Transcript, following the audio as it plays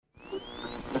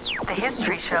The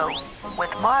History Show with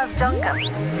Miles Duncan.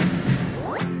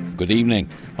 Good evening.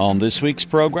 On this week's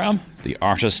programme, the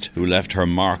artist who left her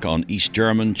mark on East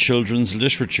German children's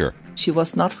literature. She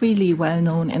was not really well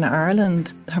known in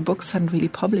Ireland. Her books hadn't really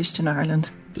published in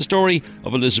Ireland. The story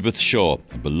of Elizabeth Shaw,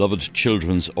 a beloved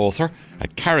children's author, a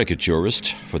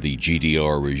caricaturist for the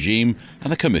GDR regime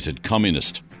and a committed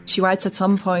communist. She writes at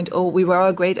some point, we were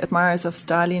all great admirers of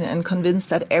Stalin and convinced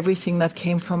that everything that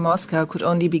came from Moscow could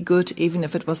only be good, even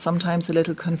if it was sometimes a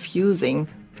little confusing.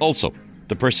 Also,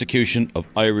 the persecution of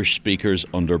Irish speakers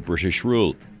under British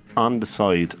rule. On the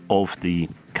side of the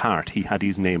cart, he had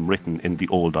his name written in the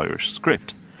Old Irish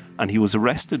script. And he was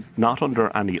arrested not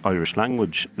under any Irish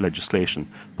language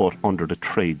legislation, but under the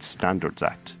Trade Standards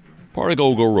Act. Pádraig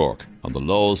Ó O'Rourke on the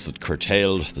laws that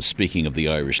curtailed the speaking of the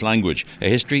Irish language, a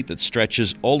history that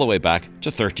stretches all the way back to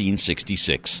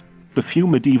 1366. The few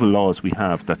medieval laws we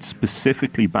have that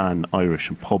specifically ban Irish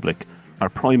in public are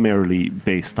primarily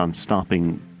based on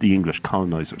stopping the English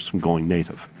colonisers from going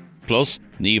native. Plus,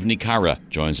 Niamh Ní Cara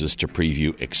joins us to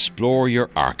preview Explore Your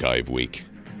Archive Week.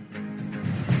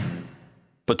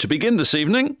 But to begin this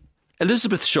evening,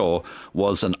 Elizabeth Shaw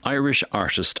was an Irish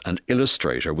artist and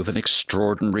illustrator with an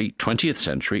extraordinary 20th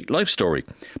century life story.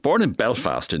 Born in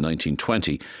Belfast in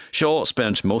 1920, Shaw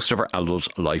spent most of her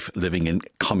adult life living in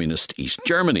communist East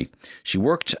Germany. She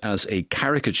worked as a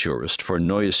caricaturist for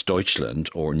Neues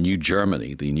Deutschland, or New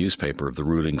Germany, the newspaper of the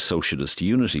ruling Socialist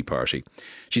Unity Party.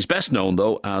 She's best known,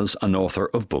 though, as an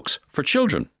author of books for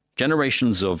children.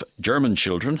 Generations of German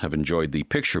children have enjoyed the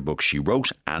picture books she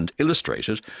wrote and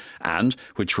illustrated, and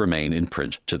which remain in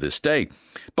print to this day.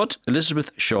 But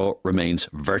Elizabeth Shaw remains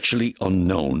virtually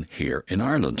unknown here in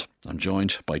Ireland. I'm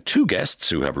joined by two guests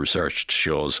who have researched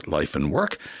Shaw's life and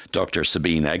work. Dr.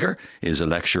 Sabine Egger is a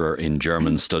lecturer in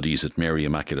German Studies at Mary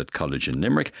Immaculate College in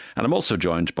Limerick, and I'm also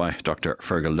joined by Dr.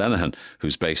 Fergal Lenihan,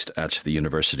 who's based at the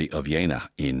University of Jena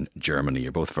in Germany.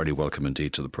 You're both very welcome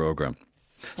indeed to the programme.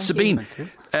 Sabine,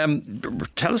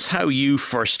 tell us how you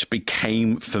first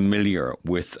became familiar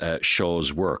with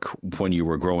Shaw's work when you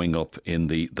were growing up in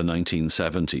the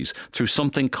 1970s through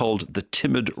something called The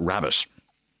Timid Rabbit.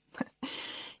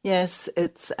 Yes,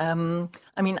 it's,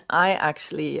 I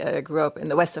actually grew up in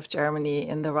the west of Germany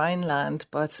in the Rhineland,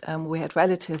 but we had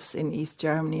relatives in East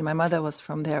Germany. My mother was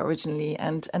from there originally,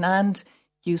 and an aunt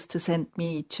used to send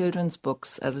me children's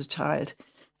books as a child.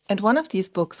 And one of these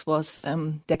books was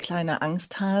Der kleine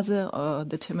Angsthase, or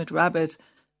The Timid Rabbit,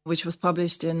 which was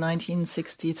published in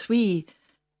 1963.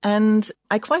 And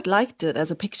I quite liked it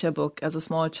as a picture book as a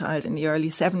small child in the early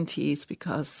 70s,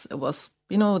 because it was,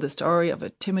 the story of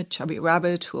a timid, chubby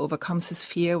rabbit who overcomes his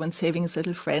fear when saving his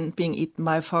little friend being eaten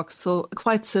by a fox. So a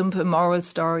quite simple moral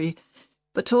story,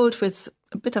 but told with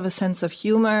a bit of a sense of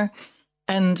humor.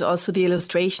 And also the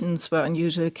illustrations were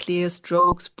unusual, clear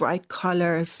strokes, bright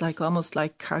colors, almost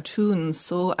like cartoons.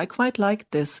 So I quite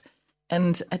liked this.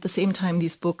 And at the same time,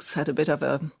 these books had a bit of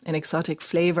an exotic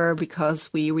flavor, because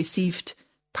we received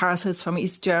parcels from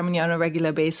East Germany on a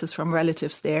regular basis from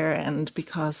relatives there. And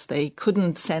because they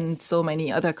couldn't send so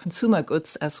many other consumer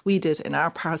goods as we did in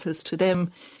our parcels to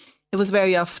them, it was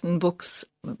very often books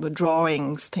with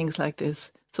drawings, things like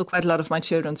this. So quite a lot of my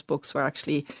children's books were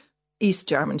actually East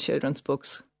German children's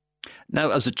books.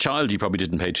 Now, as a child, you probably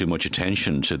didn't pay too much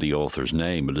attention to the author's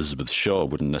name. Elizabeth Shaw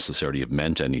wouldn't necessarily have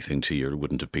meant anything to you, or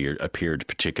wouldn't have appeared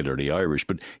particularly Irish.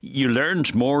 But you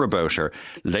learned more about her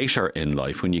later in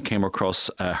life when you came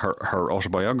across her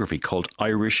autobiography called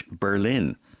Irish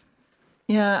Berlin.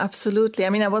 Yeah, absolutely. I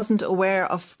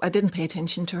didn't pay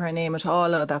attention to her name at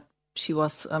all, or that she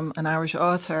was an Irish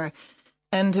author.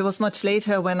 And it was much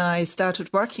later when I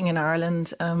started working in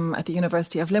Ireland at the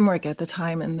University of Limerick at the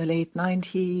time in the late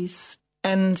 90s.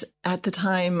 And at the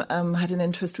time had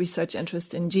an research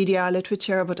interest in GDR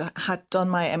literature, but I had done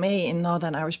my MA in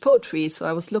Northern Irish poetry. So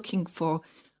I was looking for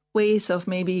ways of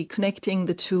maybe connecting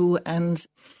the two. And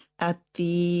at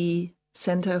the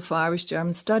Centre for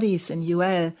Irish-German Studies in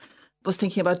UL, was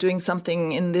thinking about doing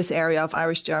something in this area of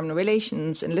Irish-German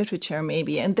relations in literature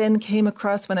maybe. And then came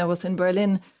across, when I was in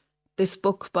Berlin, this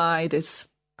book by this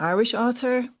Irish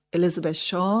author, Elizabeth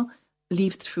Shaw,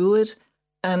 leafed through it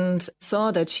and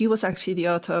saw that she was actually the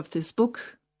author of this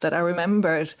book that I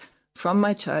remembered from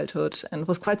my childhood, and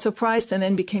was quite surprised, and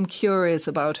then became curious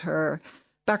about her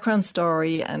background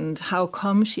story and how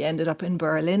come she ended up in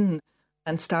Berlin,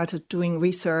 and started doing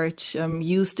research,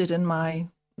 used it in my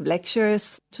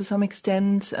lectures to some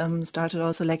extent, started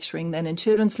also lecturing then in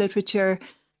children's literature,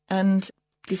 and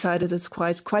decided it's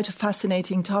quite a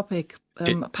fascinating topic,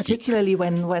 particularly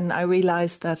when I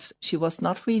realized that she was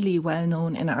not really well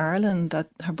known in Ireland, that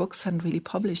her books hadn't really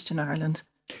published in Ireland.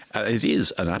 It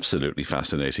is an absolutely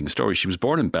fascinating story. She was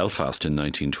born in Belfast in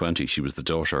 1920. She was the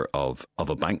daughter of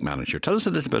a bank manager. Tell us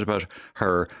a little bit about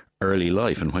her early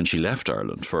life and when she left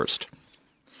Ireland first.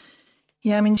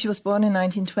 Yeah, I mean, she was born in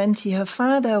 1920. Her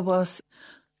father was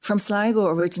from Sligo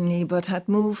originally, but had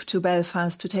moved to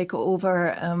Belfast to take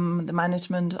over the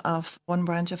management of one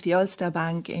branch of the Ulster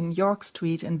Bank in York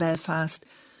Street in Belfast.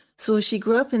 So she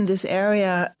grew up in this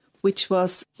area, which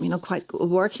was, quite a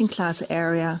working class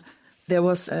area. There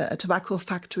was a tobacco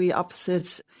factory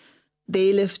opposite.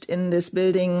 They lived in this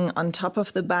building on top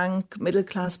of the bank, middle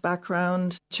class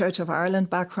background, Church of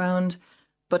Ireland background,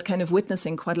 but kind of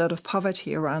witnessing quite a lot of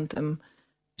poverty around them.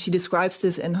 She describes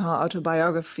this in her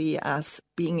autobiography as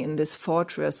being in this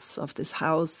fortress of this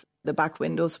house. The back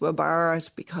windows were barred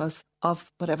because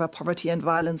of whatever poverty and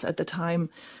violence at the time.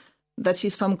 That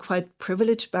she's from quite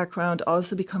privileged background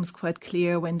also becomes quite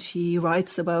clear when she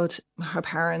writes about her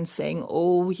parents saying,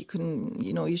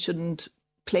 you shouldn't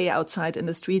play outside in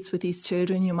the streets with these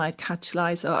children. You might catch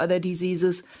lice or other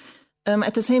diseases.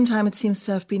 At the same time, it seems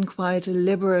to have been quite a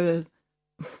liberal,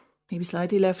 maybe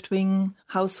slightly left-wing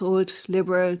household,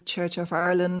 liberal Church of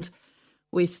Ireland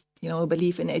with, a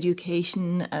belief in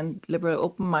education and liberal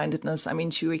open-mindedness. I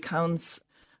mean, she recounts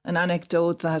an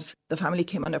anecdote that the family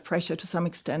came under pressure to some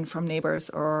extent from neighbours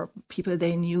or people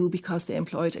they knew because they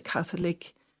employed a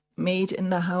Catholic maid in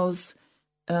the house.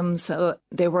 So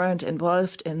they weren't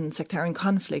involved in sectarian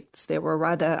conflicts. They were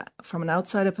rather from an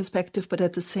outsider perspective, but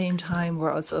at the same time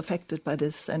were also affected by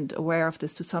this and aware of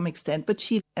this to some extent. But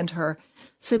she and her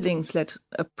siblings led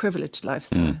a privileged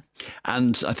lifestyle.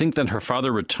 And I think then her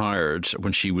father retired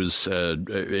when she was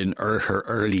in her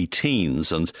early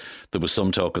teens, and there was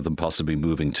some talk of them possibly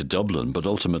moving to Dublin, but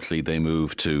ultimately they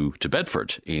moved to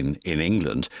Bedford in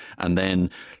England. And then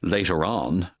later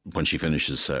on, when she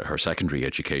finishes her secondary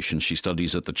education, she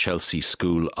studies at the Chelsea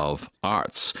School of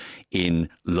Arts in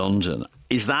London.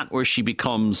 Is that where she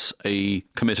becomes a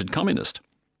committed communist?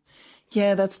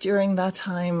 Yeah, that's during that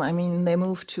time. I mean, they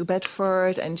moved to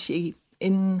Bedford, and she,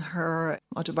 in her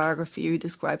autobiography,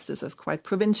 describes this as quite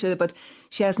provincial, but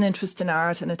she has an interest in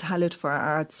art and a talent for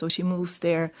art. So she moves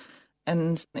there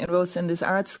and enrolls in this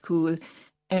art school.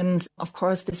 And of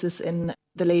course, this is in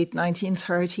the late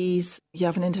 1930s. You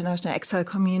have an international exile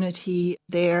community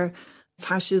there,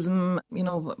 fascism,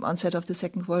 onset of the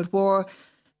Second World War.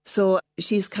 So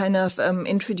she's kind of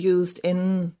introduced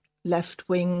in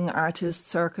left-wing artist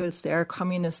circles, there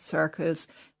communist circles,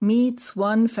 meets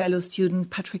one fellow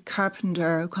student, Patrick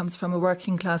Carpenter, who comes from a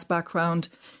working class background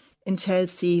in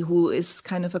Chelsea, who is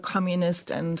kind of a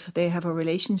communist, and they have a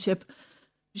relationship.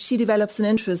 She develops an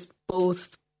interest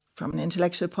both from an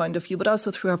intellectual point of view, but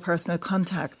also through her personal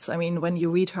contacts. I mean, when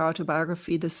you read her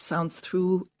autobiography, this sounds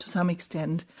through to some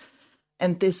extent.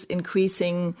 And this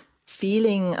increasing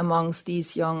feeling amongst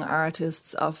these young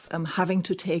artists of having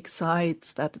to take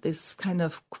sides, that this kind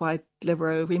of quite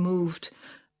liberal, removed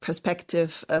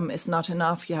perspective is not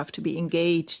enough. You have to be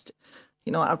engaged.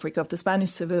 Outbreak of the Spanish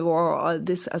Civil War, all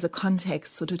this as a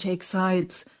context, so to take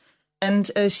sides.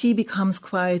 And she becomes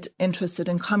quite interested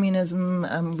in communism,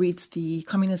 reads the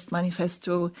Communist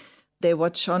Manifesto. They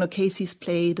watch Sean O'Casey's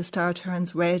play, The Star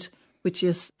Turns Red, which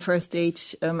is first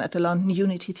staged at the London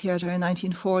Unity Theatre in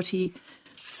 1940.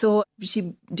 So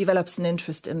she develops an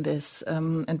interest in this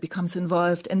and becomes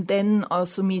involved, and then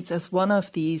also meets as one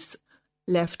of these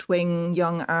left-wing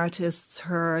young artists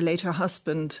her later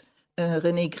husband,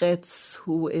 René Gretz,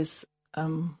 who is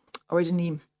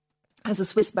originally has a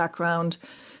Swiss background,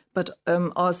 but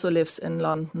also lives in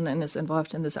London and is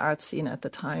involved in this art scene at the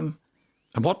time.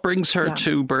 And what brings her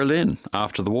to Berlin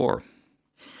after the war?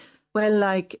 Well,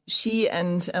 like she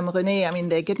and René, I mean,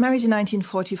 they get married in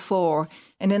 1944,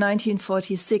 and in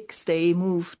 1946 they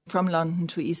moved from London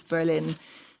to East Berlin.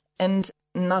 And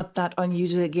not that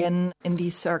unusual again in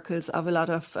these circles of a lot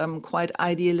of quite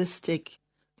idealistic,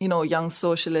 young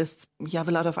socialists. You have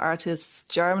a lot of artists,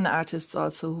 German artists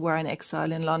also, who are in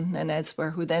exile in London and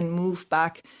elsewhere, who then move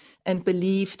back and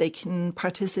believe they can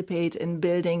participate in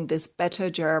building this better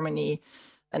Germany,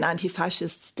 an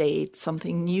anti-fascist state,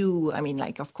 something new. I mean,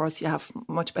 of course, you have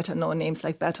much better known names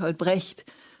like Bertolt Brecht,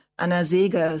 Anna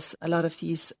Segers, a lot of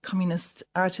these communist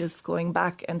artists going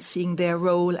back and seeing their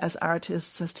role as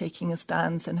artists, as taking a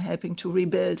stance and helping to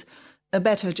rebuild a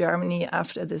better Germany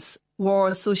after this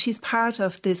war. So she's part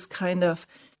of this kind of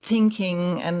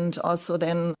thinking, and also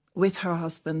then with her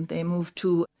husband, they moved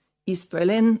to East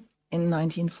Berlin in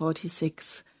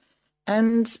 1946.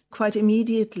 And quite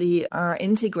immediately are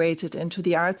integrated into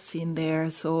the art scene there,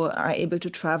 so are able to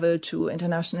travel to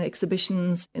international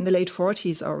exhibitions in the late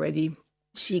 40s already.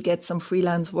 She gets some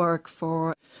freelance work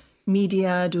for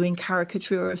media, doing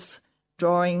caricatures,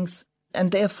 drawings,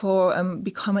 and therefore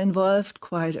become involved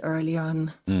quite early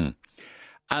on.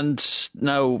 And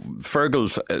now, Fergal,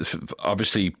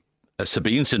 obviously,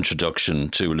 Sabine's introduction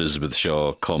to Elizabeth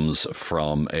Shaw comes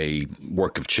from a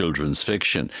work of children's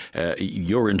fiction.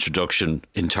 Your introduction,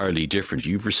 entirely different.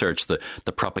 You've researched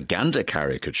the propaganda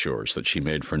caricatures that she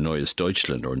made for Neues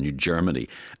Deutschland, or New Germany,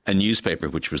 a newspaper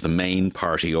which was the main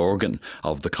party organ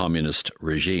of the communist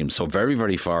regime. So very,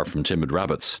 very far from Timid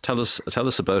Rabbits. Tell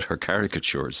us about her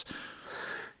caricatures.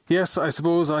 Yes, I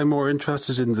suppose I'm more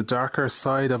interested in the darker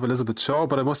side of Elizabeth Shaw,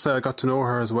 but I must say I got to know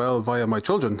her as well via my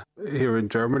children here in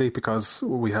Germany, because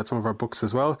we had some of her books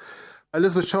as well.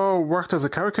 Elizabeth Shaw worked as a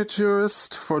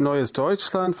caricaturist for Neues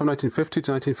Deutschland from 1950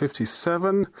 to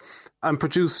 1957 and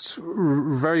produced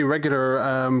very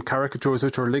regular caricatures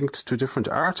which were linked to different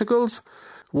articles.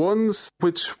 Ones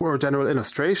which were general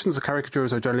illustrations. The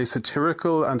caricatures are generally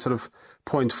satirical and sort of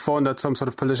point fun at some sort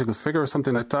of political figure or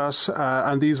something like that.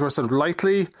 And these were sort of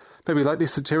lightly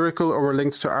satirical, or were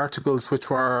linked to articles which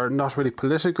were not really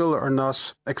political or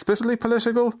not explicitly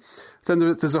political. Then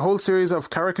there's a whole series of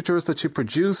caricatures that she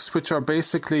produced which are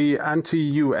basically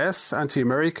anti-US,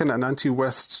 anti-American and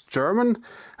anti-West German,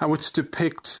 and which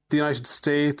depict the United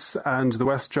States and the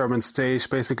West German state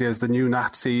basically as the new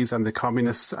Nazis and the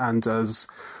communists and as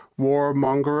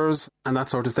warmongers and that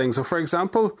sort of thing. So, for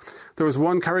example, there was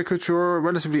one caricature, a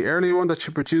relatively early one, that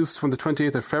she produced from the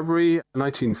 28th of February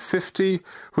 1950,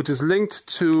 which is linked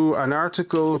to an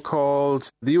article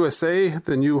called The USA,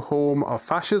 the New Home of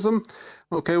Fascism,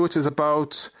 which is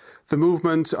about the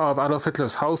movement of Adolf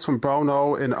Hitler's house from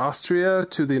Braunau in Austria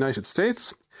to the United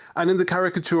States. And in the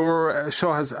caricature,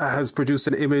 Shaw has produced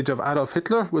an image of Adolf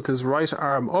Hitler with his right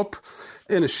arm up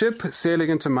in a ship sailing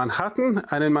into Manhattan.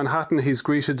 And in Manhattan, he's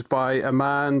greeted by a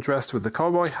man dressed with the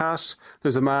cowboy hat.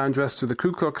 There's a man dressed with a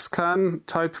Ku Klux Klan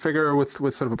type figure with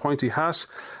sort of a pointy hat.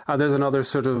 And there's another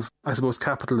sort of, I suppose,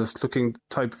 capitalist-looking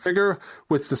type figure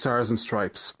with the stars and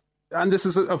stripes. And this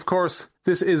is, of course,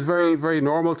 very, very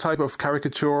normal type of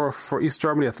caricature for East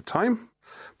Germany at the time.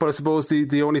 But I suppose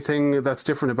the only thing that's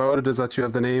different about it is that you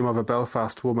have the name of a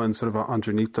Belfast woman sort of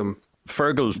underneath them.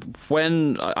 Fergal,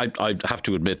 when I have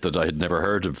to admit that I had never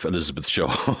heard of Elizabeth Shaw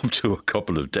up to a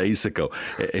couple of days ago,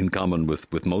 in common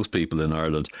with most people in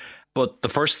Ireland. But the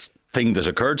first thing that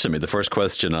occurred to me, the first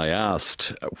question I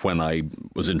asked when I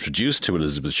was introduced to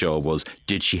Elizabeth Shaw was,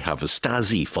 did she have a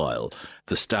Stasi file?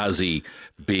 The Stasi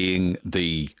being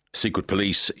the secret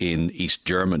police in East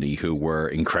Germany, who were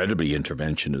incredibly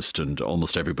interventionist, and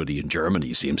almost everybody in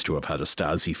Germany seems to have had a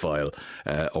Stasi file,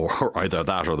 or either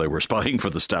that or they were spying for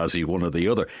the Stasi, one or the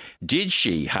other. Did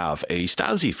she have a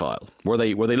Stasi file? Were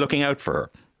they looking out for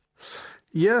her?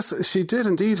 Yes, she did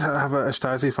indeed have a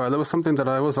Stasi file. That was something that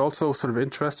I was also sort of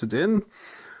interested in.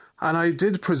 And I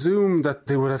did presume that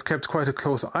they would have kept quite a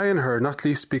close eye on her, not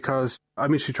least because,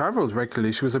 she travelled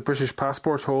regularly. She was a British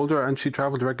passport holder and she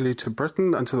travelled regularly to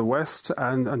Britain and to the West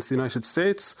and to the United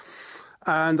States.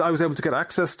 And I was able to get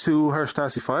access to her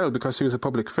Stasi file because she was a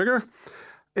public figure.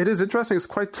 It is interesting. It's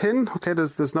quite thin.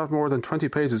 There's not more than 20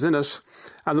 pages in it.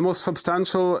 And the most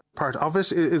substantial part of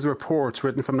it is a report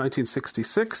written from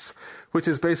 1966, which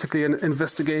is basically an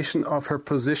investigation of her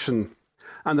position.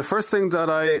 And the first thing that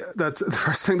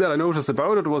I noticed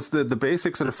about it was the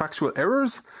basic sort of factual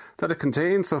errors that it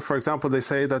contains. So, for example, they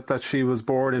say that she was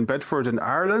born in Bedford in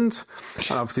Ireland,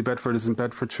 and obviously Bedford is in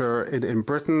Bedfordshire in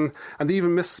Britain, and they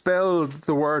even misspelled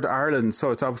the word Ireland. So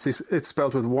it's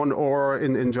spelled with one or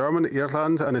in German,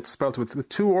 Irland, and it's spelled with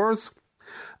two ors.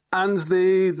 And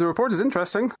the report is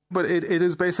interesting, but it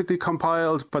is basically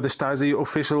compiled by the Stasi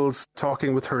officials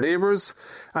talking with her neighbours,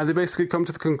 and they basically come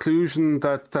to the conclusion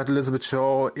that Elizabeth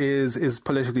Shaw is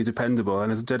politically dependable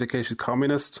and is a dedicated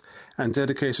communist and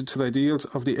dedicated to the ideals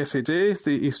of the SED,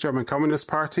 the East German Communist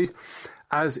Party,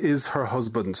 as is her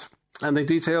husband. And they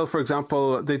detail, for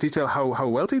example, how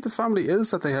wealthy the family is,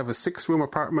 that they have a 6-room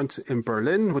apartment in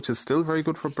Berlin, which is still very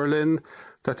good for Berlin,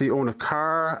 that they own a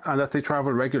car, and that they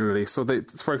travel regularly. So,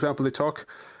 for example, they talk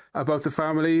about the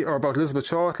family, or about Elizabeth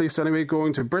Shaw at least anyway,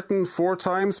 going to Britain 4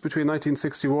 times between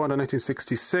 1961 and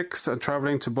 1966, and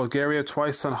travelling to Bulgaria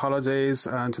twice on holidays,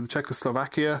 and to the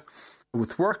Czechoslovakia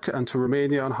with work, and to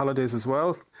Romania on holidays as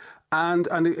well. And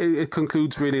it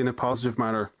concludes really in a positive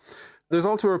manner. There's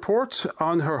also a report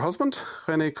on her husband,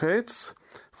 René Kreitz,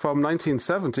 from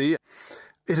 1970.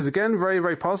 It is again very,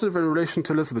 very positive in relation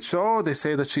to Elizabeth Shaw. They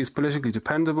say that she's politically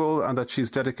dependable and that she's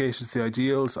dedicated to the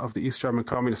ideals of the East German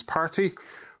Communist Party.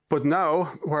 But now,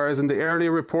 whereas in the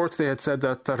earlier reports they had said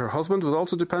that her husband was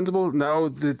also dependable, now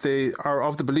they are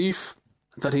of the belief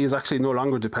that he is actually no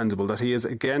longer dependable, that he is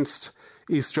against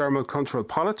East German cultural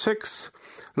politics,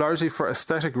 largely for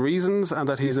aesthetic reasons, and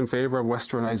that he's in favour of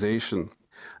westernization.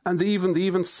 And they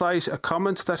even cite a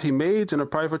comment that he made in a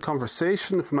private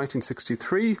conversation from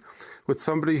 1963 with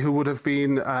somebody who would have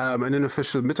been an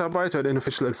unofficial Mitarbeiter, an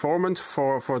unofficial informant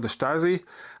for the Stasi.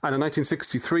 And in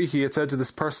 1963, he had said to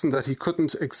this person that he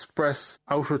couldn't express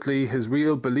outwardly his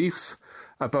real beliefs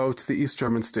about the East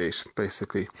German state,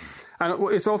 basically.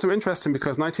 And it's also interesting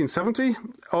because 1970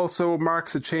 also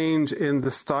marks a change in the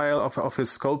style of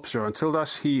his sculpture. Until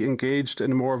that, he engaged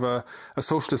in more of a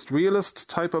socialist realist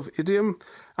type of idiom.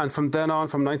 And from then on,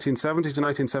 from 1970 to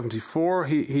 1974,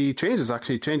 he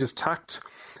changes tact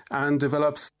and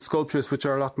develops sculptures which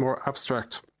are a lot more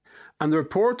abstract. And the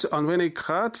report on René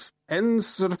Kratz ends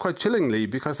sort of quite chillingly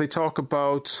because they talk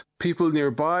about people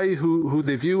nearby who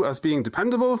they view as being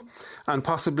dependable and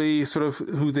possibly sort of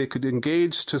who they could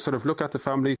engage to sort of look at the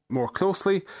family more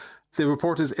closely. The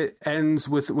report ends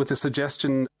with a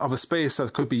suggestion of a space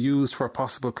that could be used for a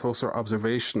possible closer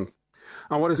observation.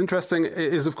 And what is interesting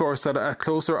is, of course, that a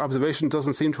closer observation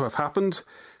doesn't seem to have happened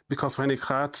because René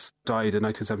Kratz died in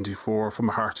 1974 from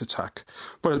a heart attack.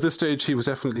 But at this stage, he was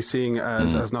definitely seen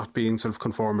as not being sort of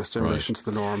conformist in relation to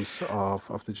the norms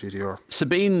of the GDR.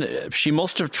 Sabine, she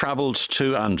must have travelled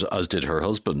to, and as did her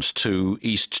husband, to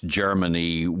East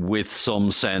Germany with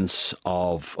some sense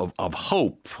of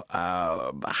hope.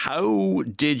 How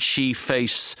did she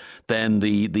face then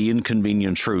the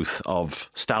inconvenient truth of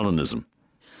Stalinism?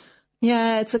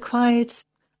 Yeah, it's a quite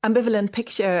ambivalent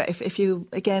picture. If you,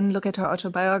 again, look at her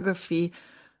autobiography,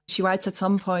 she writes at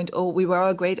some point, we were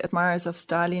all great admirers of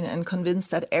Stalin and convinced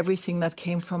that everything that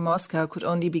came from Moscow could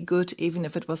only be good, even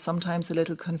if it was sometimes a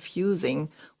little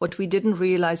confusing. What we didn't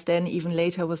realize then, even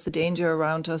later, was the danger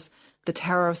around us, the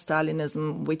terror of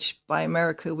Stalinism, which by a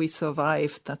miracle we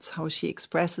survived. That's how she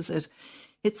expresses it.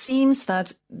 It seems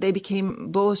that they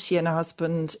became, both she and her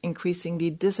husband,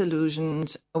 increasingly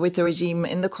disillusioned with the regime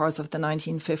in the course of the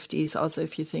 1950s. Also,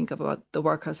 if you think about the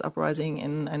workers' uprising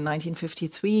in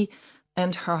 1953,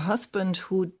 and her husband,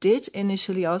 who did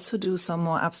initially also do some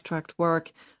more abstract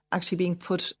work, actually being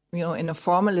put, in a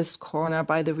formalist corner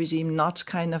by the regime, not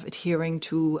kind of adhering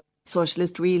to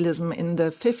socialist realism in the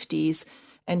 50s.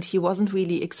 And he wasn't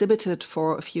really exhibited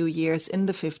for a few years in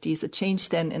the 50s. It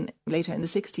changed then later in the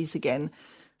 60s again.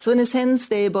 So in a sense,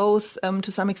 they both,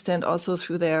 to some extent, also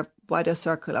through their wider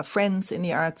circle of friends in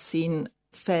the art scene,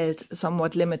 felt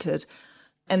somewhat limited.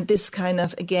 And this kind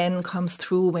of, again, comes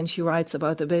through when she writes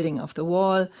about the building of the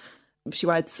wall. She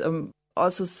writes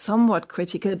also somewhat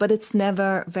critical, but it's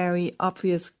never very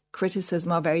obvious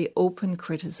criticism or very open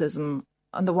criticism.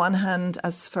 On the one hand,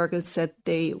 as Fergal said,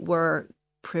 they were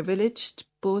privileged,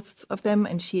 both of them,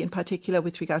 and she in particular,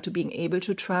 with regard to being able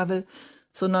to travel,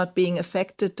 so not being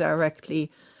affected directly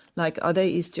like other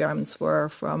East Germans were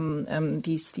from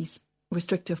these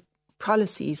restrictive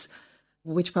policies,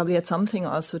 which probably had something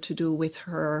also to do with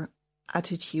her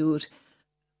attitude.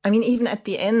 I mean, even at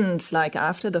the end, like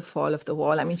after the fall of the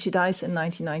wall, I mean, she dies in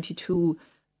 1992.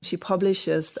 She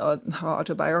publishes, or her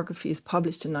autobiography is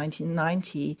published in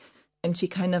 1990, and she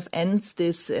kind of ends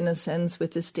this, in a sense,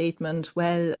 with the statement,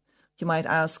 well, you might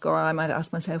ask, or I might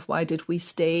ask myself, why did we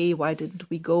stay? Why didn't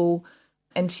we go?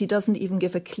 And she doesn't even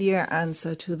give a clear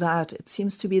answer to that. It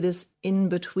seems to be this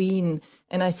in-between.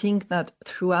 And I think that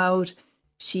throughout,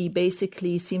 she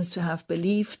basically seems to have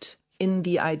believed in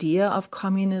the idea of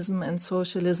communism and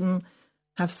socialism,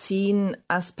 have seen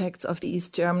aspects of the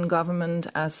East German government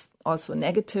as also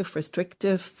negative,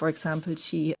 restrictive. For example,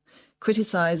 she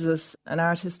criticizes an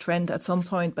artist friend at some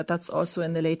point, but that's also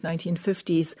in the late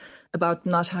 1950s, about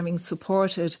not having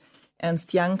supported Ernst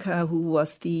Janka, who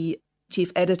was the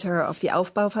chief editor of the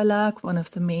Aufbau Verlag, one of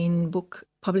the main book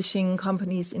publishing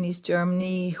companies in East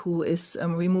Germany, who is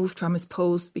removed from his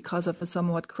post because of a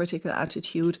somewhat critical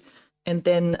attitude. And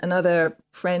then another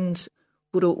friend,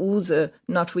 Udo Use,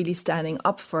 not really standing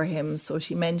up for him. So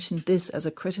she mentioned this as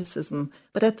a criticism,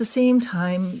 but at the same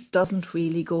time doesn't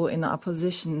really go in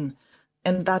opposition.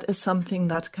 And that is something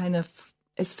that kind of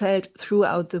is felt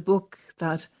throughout the book,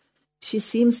 that she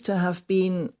seems to have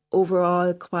been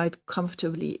overall quite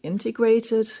comfortably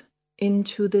integrated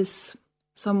into this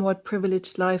somewhat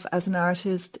privileged life as an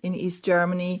artist in East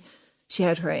Germany. She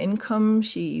had her income.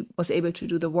 She was able to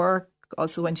do the work.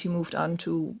 Also, when she moved on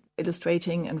to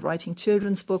illustrating and writing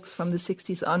children's books from the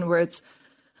 60s onwards,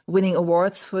 winning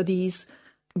awards for these,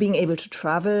 being able to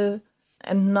travel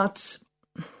and not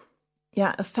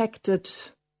affected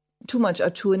too much or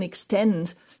to an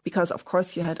extent, because of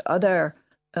course you had other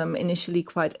initially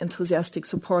quite enthusiastic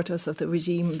supporters of the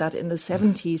regime that in the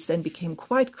 70s then became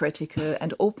quite critical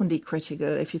and openly critical.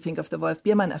 If you think of the Wolf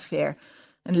Biermann affair,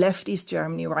 and left East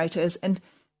Germany writers. And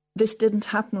this didn't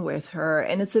happen with her.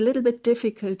 And it's a little bit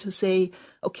difficult to say,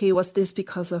 okay, was this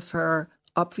because of her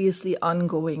obviously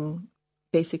ongoing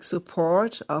basic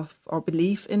support of or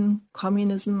belief in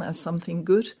communism as something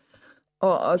good,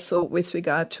 or also with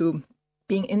regard to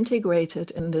being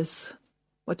integrated in this,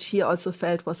 what she also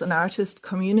felt was an artist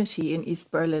community in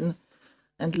East Berlin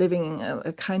and living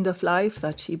a kind of life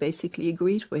that she basically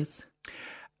agreed with.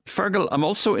 Fergal, I'm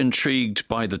also intrigued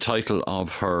by the title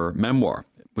of her memoir,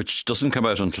 which doesn't come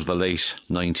out until the late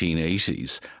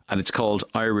 1980s, and it's called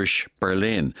Irish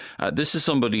Berlin. This is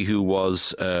somebody who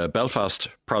was a Belfast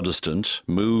Protestant,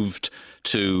 moved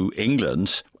to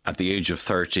England at the age of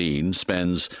 13,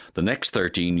 spends the next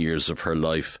 13 years of her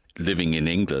life living in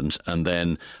England, and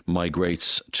then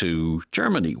migrates to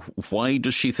Germany. Why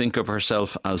does she think of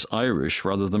herself as Irish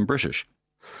rather than British?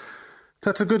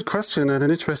 That's a good question and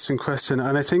an interesting question.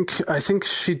 And I think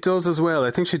she does as well. I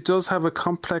think she does have a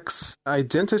complex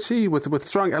identity with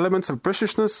strong elements of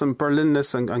Britishness and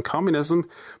Berlinness and communism.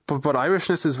 But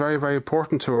Irishness is very, very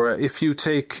important to her. If you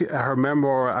take her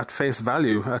memoir at face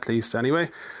value, at least anyway,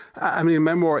 I mean,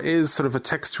 memoir is sort of a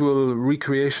textual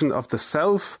recreation of the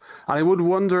self. And I would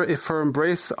wonder if her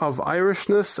embrace of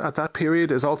Irishness at that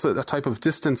period is also a type of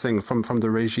distancing from the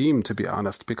regime, to be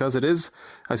honest, because it is,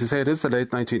 as you say, it is the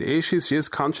late 1980s. She is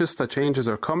conscious that changes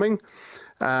are coming.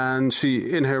 And she,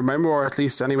 in her memoir, at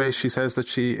least anyway, she says that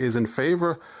she is in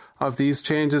favour of these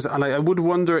changes. And I would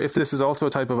wonder if this is also a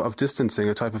type of distancing,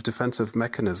 a type of defensive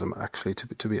mechanism, actually,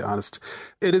 to be honest.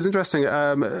 It is interesting.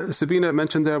 Sabine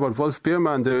mentioned there about Wolf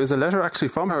Biermann. There is a letter actually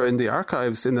from her in the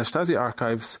archives, in the Stasi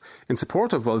archives, in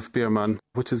support of Wolf Biermann,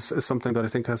 which is something that I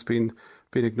think has been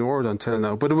ignored until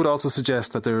now. But it would also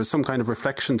suggest that there is some kind of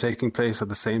reflection taking place at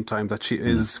the same time, that she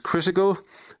is critical,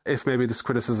 if maybe this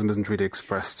criticism isn't really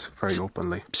expressed very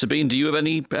openly. Sabine, do you have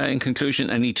any, in conclusion,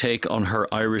 any take on her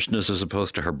Irishness as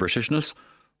opposed to her Britishness?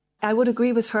 I would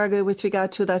agree with Fergal with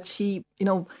regard to that. She,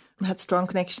 had strong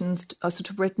connections also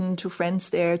to Britain, to friends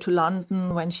there, to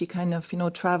London when she kind of,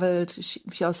 travelled.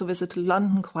 She also visited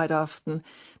London quite often.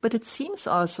 But it seems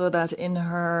also that in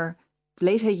her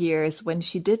later years, when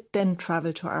she did then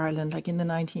travel to Ireland, like in the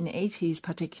 1980s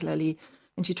particularly,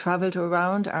 and she travelled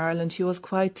around Ireland, she was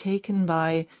quite taken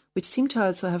by, which seemed to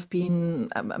also have been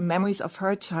memories of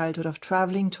her childhood, of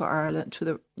travelling to Ireland,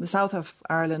 to the south of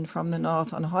Ireland from the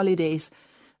north on holidays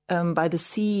by the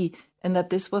sea, and that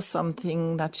this was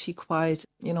something that she quite,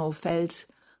 felt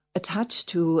attached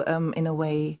to in a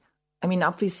way. I mean,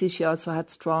 obviously she also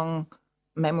had strong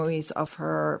memories of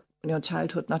her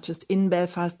childhood, not just in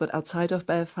Belfast, but outside of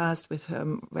Belfast with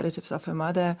relatives of her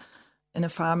mother in a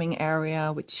farming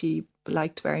area, which she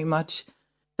liked very much.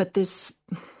 But this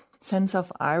sense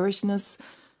of Irishness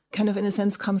kind of, in a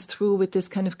sense, comes through with this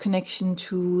kind of connection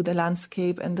to the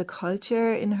landscape and the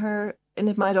culture in her. And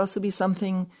it might also be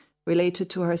something related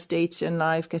to her stage in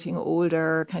life, getting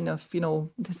older, kind of,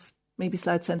 this maybe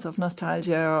slight sense of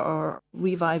nostalgia or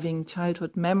reviving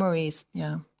childhood memories.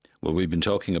 Yeah. Well, we've been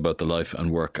talking about the life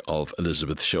and work of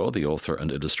Elizabeth Shaw, the author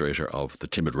and illustrator of The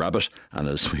Timid Rabbit. And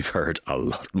as we've heard, a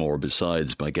lot more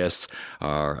besides. My guests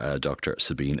are Dr.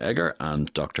 Sabine Egger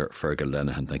and Dr. Fergal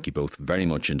Lenihan. Thank you both very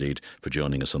much indeed for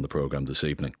joining us on the programme this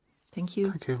evening. Thank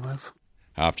you. Thank you, Liv.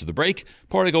 After the break,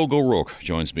 Pádraig Ó Gurrók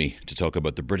joins me to talk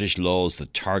about the British laws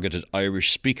that targeted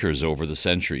Irish speakers over the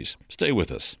centuries. Stay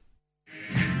with us.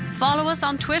 Follow us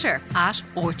on Twitter at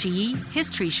RTE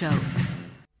History Show.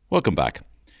 Welcome back.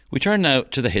 We turn now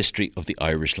to the history of the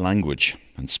Irish language,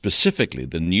 and specifically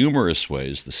the numerous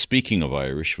ways the speaking of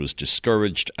Irish was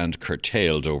discouraged and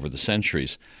curtailed over the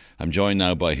centuries. I'm joined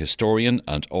now by historian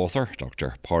and author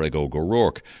Dr. Pádraig Ó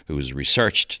Gurrók, who has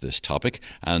researched this topic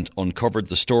and uncovered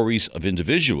the stories of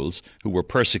individuals who were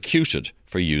persecuted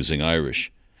for using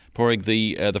Irish. Pádraig,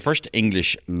 the first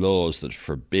English laws that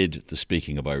forbid the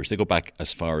speaking of Irish, they go back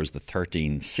as far as the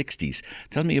 1360s.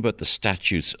 Tell me about the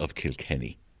Statutes of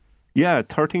Kilkenny. Yeah,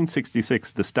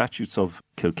 1366, the Statutes of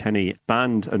Kilkenny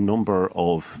banned a number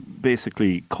of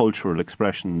basically cultural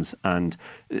expressions, and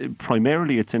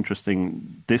primarily it's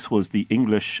interesting, this was the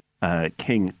English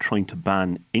king trying to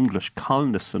ban English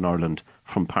colonists in Ireland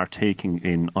from partaking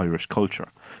in Irish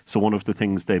culture. So one of the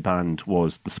things they banned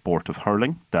was the sport of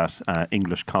hurling, that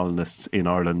English colonists in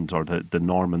Ireland, or the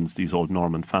Normans, these old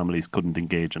Norman families, couldn't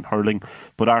engage in hurling.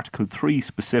 But Article 3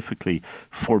 specifically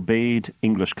forbade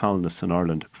English colonists in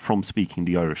Ireland from speaking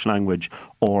the Irish language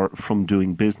or from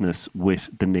doing business with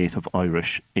the native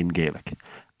Irish in Gaelic.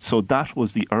 So that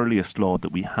was the earliest law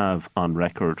that we have on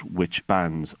record which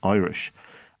bans Irish.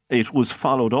 It was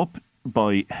followed up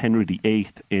by Henry VIII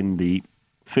in the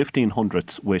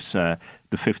 1500s with the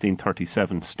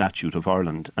 1537 Statute of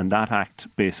Ireland, and that act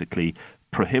basically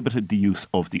prohibited the use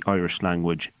of the Irish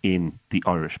language in the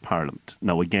Irish Parliament.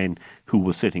 Now again, who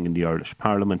was sitting in the Irish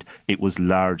Parliament? It was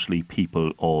largely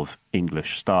people of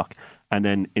English stock. And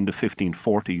then in the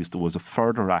 1540s, there was a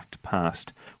further act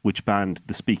passed which banned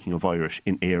the speaking of Irish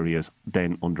in areas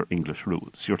then under English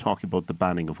rules. You're talking about the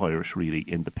banning of Irish really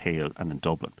in the Pale and in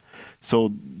Dublin.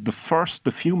 So the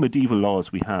few medieval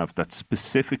laws we have that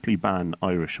specifically ban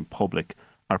Irish in public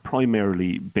are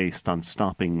primarily based on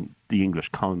stopping the English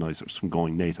colonisers from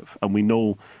going native. And we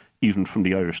know, even from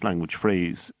the Irish language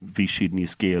phrase, "Bhí siad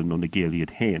níos Gael ná na Gaeliad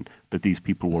hain," that these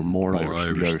people were more Irish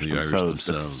than the Irish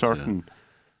themselves.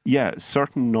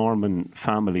 Certain Norman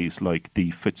families like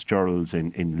the Fitzgeralds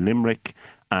in Limerick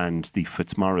and the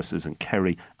Fitzmaurices in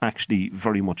Kerry actually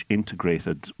very much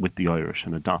integrated with the Irish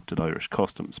and adopted Irish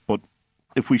customs. But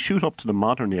if we shoot up to the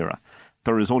modern era,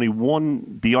 there is only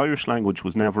the Irish language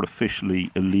was never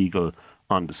officially illegal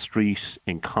on the street,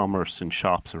 in commerce, in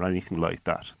shops or anything like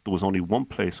that. There was only one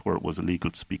place where it was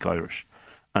illegal to speak Irish,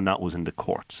 and that was in the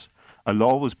courts. A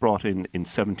law was brought in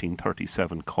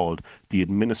 1737 called the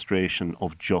Administration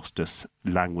of Justice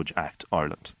Language Act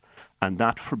Ireland, and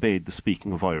that forbade the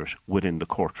speaking of Irish within the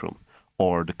courtroom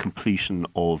or the completion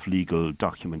of legal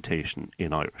documentation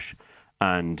in Irish.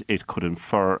 And it could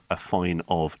infer a fine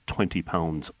of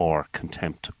 £20 or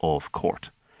contempt of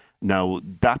court. Now,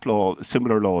 that law,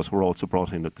 similar laws were also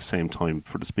brought in at the same time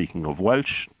for the speaking of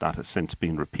Welsh. That has since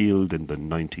been repealed in the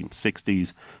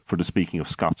 1960s. For the speaking of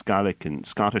Scots Gaelic in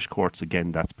Scottish courts,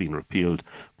 again, that's been repealed.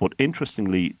 But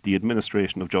interestingly, the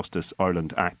Administration of Justice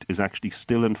Ireland Act is actually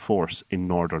still in force in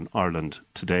Northern Ireland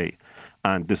today.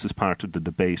 And this is part of the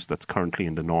debate that's currently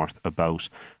in the North about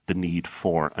the need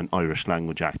for an Irish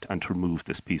Language Act and to remove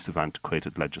this piece of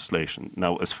antiquated legislation.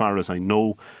 Now, as far as I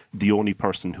know, the only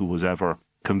person who was ever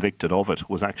convicted of it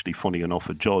was actually, funny enough,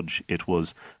 a judge. It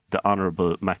was the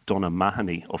Honourable MacDonagh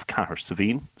Mahony of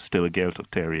Cahir-Saveen, still a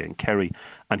Gaeltacht area in Kerry,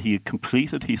 and he had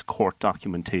completed his court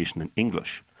documentation in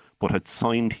English, but had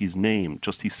signed his name,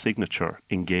 just his signature,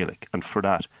 in Gaelic, and for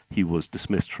that he was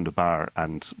dismissed from the bar,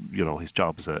 and his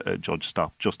job as a judge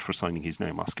stopped just for signing his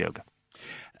name as Gaeilge.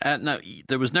 Now,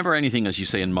 there was never anything, as you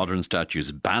say, in modern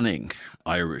statutes banning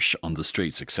Irish on the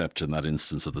streets, except in that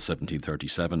instance of the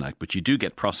 1737 Act. But you do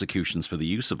get prosecutions for the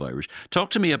use of Irish. Talk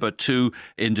to me about two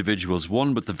individuals,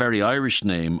 one with the very Irish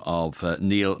name of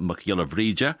Neil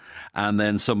McGillivray, and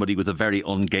then somebody with a very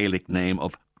un-Gaelic name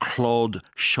of Claude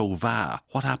Chauvin.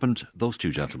 What happened to those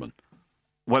two gentlemen?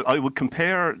 Well, I would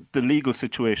compare the legal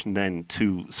situation then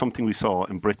to something we saw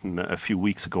in Britain a few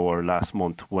weeks ago or last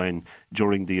month when,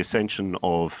 during the ascension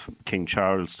of King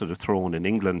Charles to the throne in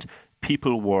England,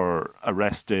 people were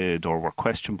arrested or were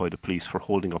questioned by the police for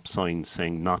holding up signs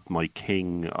saying "Not my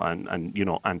king" and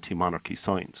anti-monarchy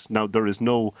signs. Now, there is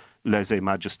no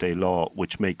lèse-majesté law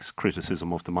which makes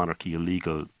criticism of the monarchy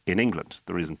illegal in England.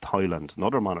 There is in Thailand and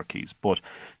other monarchies, but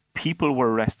people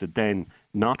were arrested then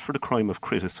not for the crime of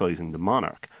criticising the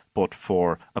monarch, but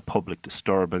for a public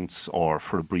disturbance or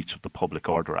for a breach of the Public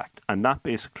Order Act. And that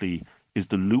basically is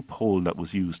the loophole that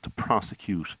was used to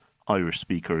prosecute Irish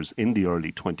speakers in the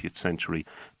early 20th century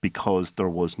because there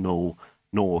was no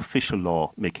official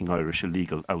law making Irish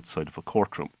illegal outside of a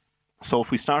courtroom. So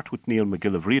if we start with Neil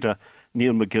McGillivray,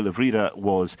 Neil McGillivray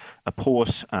was a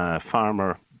poet,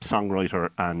 farmer,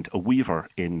 songwriter and a weaver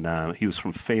he was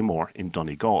from Faymore in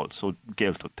Donegal, so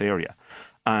Gaeltacht area.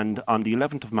 And on the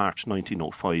 11th of March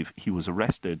 1905, he was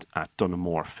arrested at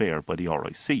Dunamore Fair by the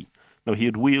RIC. Now, he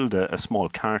had wheeled a small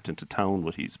cart into town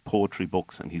with his poetry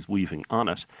books and his weaving on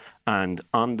it, and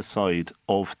on the side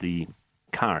of the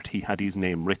cart he had his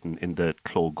name written in the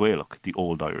Cló Gaelach, the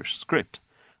Old Irish script.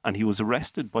 And he was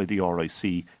arrested by the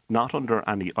RIC not under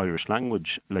any Irish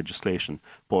language legislation,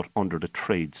 but under the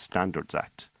Trade Standards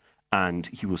Act. And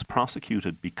he was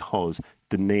prosecuted because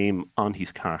the name on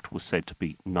his cart was said to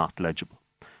be not legible.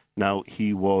 Now,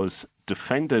 he was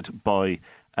defended by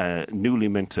a newly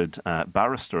minted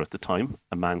barrister at the time,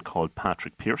 a man called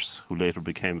Patrick Pearse, who later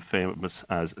became famous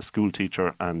as a school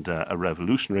teacher and a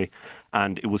revolutionary.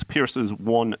 And it was Pearse's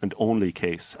one and only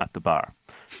case at the bar.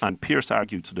 And Pearse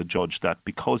argued to the judge that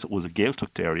because it was a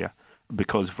Gaeltacht area,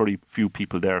 because very few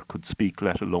people there could speak,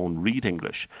 let alone read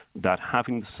English, that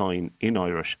having the sign in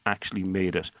Irish actually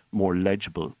made it more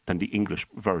legible than the English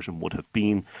version would have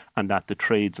been, and that the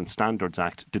Trades and Standards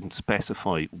Act didn't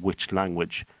specify which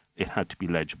language it had to be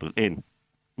legible in.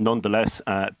 Nonetheless,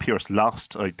 Pearse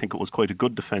lost. I think it was quite a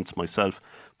good defence myself,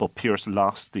 but Pearse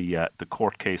lost the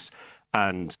court case,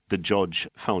 and the judge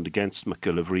found against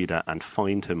McGillivray and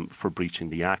fined him for breaching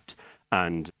the Act.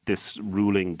 And this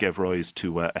ruling gave rise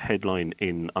to a headline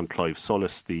on Clive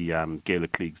Solis, the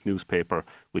Gaelic League's newspaper,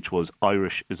 which was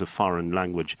 "Irish is a foreign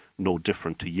language, no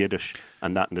different to Yiddish."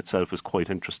 And that in itself is quite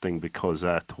interesting because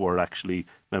there were actually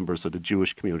members of the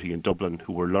Jewish community in Dublin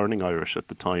who were learning Irish at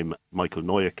the time, Michael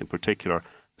Noyack in particular,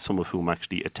 some of whom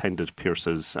actually attended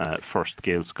Pearse's first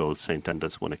Gael School, St.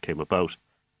 Enda's, when it came about.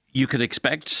 You could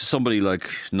expect somebody like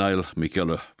Niall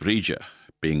McGulla Vrija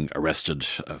being arrested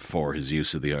for his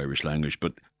use of the Irish language,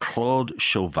 but Claude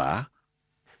Chauvat?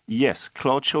 Yes,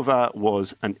 Claude Chauvat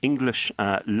was an English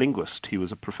linguist. He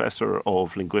was a professor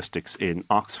of linguistics in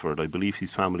Oxford. I believe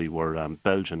his family were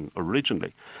Belgian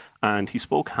originally. And he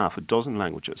spoke half a dozen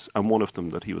languages, and one of them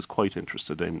that he was quite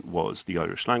interested in was the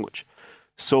Irish language.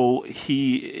 So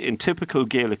he, in typical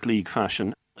Gaelic League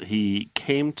fashion, he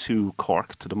came to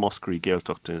Cork, to the Muskerry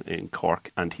Gaeltacht in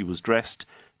Cork, and he was dressed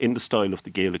in the style of the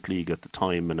Gaelic League at the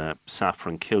time, in a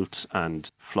saffron kilt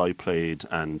and fly-plaid,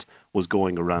 and was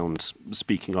going around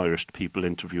speaking Irish to people,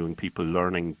 interviewing people,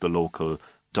 learning the local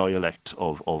dialect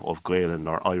of Gaelan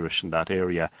or Irish in that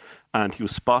area. And he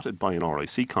was spotted by an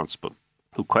RIC constable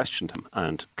who questioned him,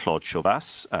 and Claude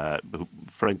Chauvat,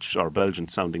 French or Belgian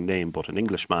sounding name but an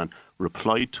Englishman,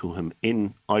 replied to him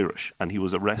in Irish, and he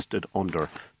was arrested under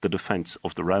the Defence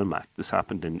of the Realm Act. This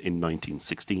happened in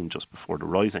 1916, just before the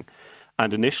Rising.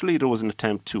 And initially there was an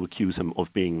attempt to accuse him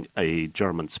of being a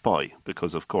German spy,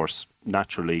 because of course,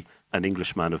 naturally, an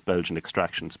Englishman of Belgian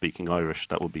extraction speaking Irish,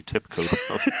 that would be typical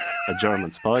of a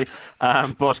German spy.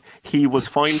 But he was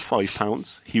fined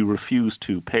 £5. He refused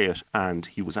to pay it, and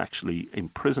he was actually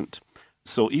imprisoned.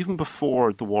 So even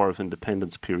before the War of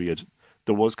Independence period,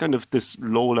 there was kind of this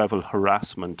low-level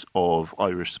harassment of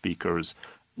Irish speakers,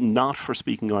 not for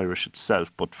speaking Irish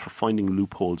itself, but for finding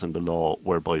loopholes in the law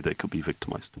whereby they could be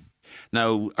victimised.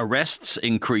 Now, arrests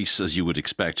increase, as you would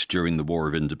expect, during the War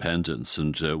of Independence,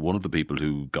 and one of the people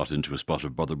who got into a spot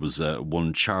of bother was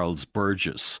one Charles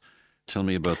Burgess. Tell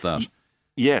me about that.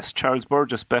 Yes, Charles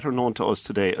Burgess, better known to us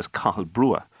today as Cathal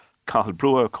Brugha. Cathal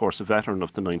Brugha, of course, a veteran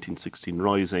of the 1916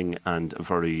 Rising and a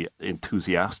very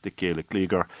enthusiastic Gaelic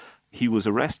Leaguer. He was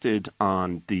arrested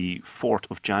on the 4th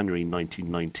of January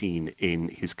 1919 in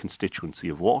his constituency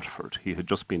of Waterford. He had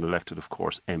just been elected, of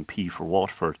course, MP for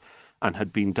Waterford, and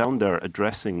had been down there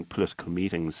addressing political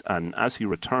meetings. And as he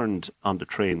returned on the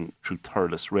train through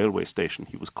Thurles railway station,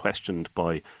 he was questioned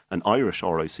by an Irish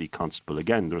RIC constable.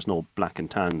 Again, there's no black and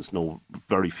tans,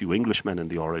 very few Englishmen in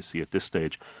the RIC at this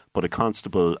stage, but a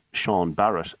constable, Sean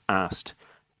Barrett, asked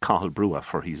Cathal Brugha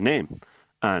for his name.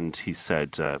 And he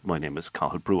said, "My name is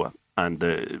Cathal Brugha." And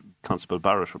the Constable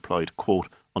Barrett replied, quote,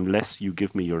 "Unless you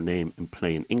give me your name in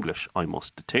plain English, I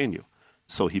must detain you."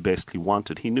 So he basically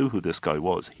he knew who this guy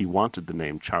was. He wanted the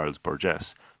name Charles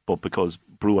Burgess, but because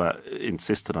Brugha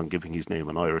insisted on giving his name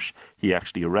in Irish, he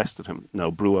actually arrested him. Now,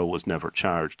 Brugha was never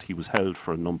charged. He was held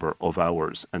for a number of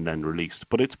hours and then released.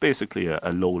 But it's basically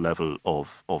a low level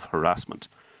of harassment.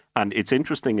 And it's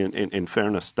interesting, in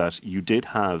fairness, that you did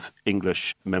have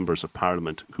English members of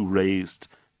Parliament who raised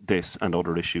this and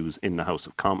other issues in the House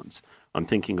of Commons. I'm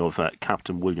thinking of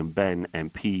Captain William Benn,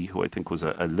 MP, who I think was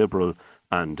a Liberal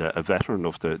and a veteran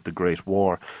of the Great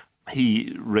War.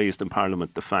 He raised in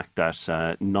Parliament the fact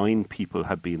that 9 people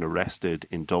had been arrested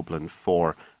in Dublin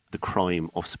for the crime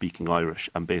of speaking Irish,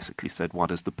 and basically said, what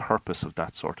is the purpose of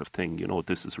that sort of thing? You know,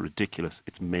 this is ridiculous.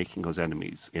 It's making us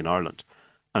enemies in Ireland.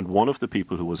 And one of the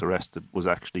people who was arrested was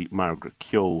actually Margaret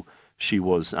Keogh. She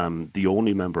was the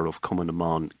only member of Cumann na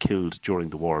mBan killed during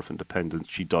the War of Independence.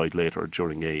 She died later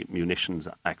during a munitions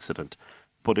accident.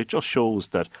 But it just shows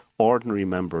that ordinary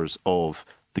members of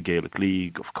the Gaelic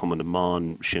League, of Cumann na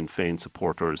mBan, Sinn Féin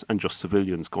supporters, and just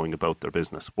civilians going about their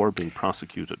business were being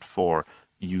prosecuted for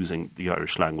using the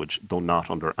Irish language, though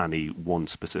not under any one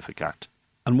specific act.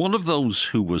 And one of those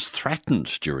who was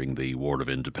threatened during the War of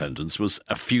Independence was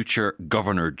a future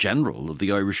Governor-General of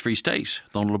the Irish Free State,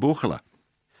 Donal Ó Buachalla.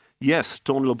 Yes,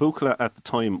 Donal Ó Buachalla at the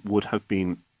time would have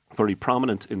been very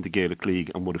prominent in the Gaelic League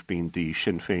and would have been the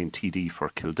Sinn Féin TD for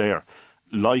Kildare.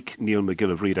 Like Niall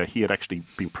McGulla Vrida, he had actually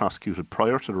been prosecuted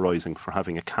prior to the Rising for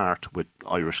having a cart with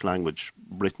Irish language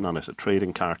written on it, a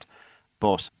trading cart.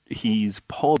 But his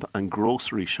pub and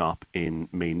grocery shop in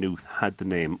Maynooth had the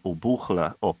name Ó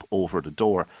Buachalla up over the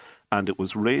door, and it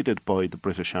was raided by the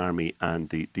British Army and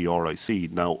the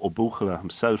RIC. Now, Ó Buachalla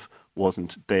himself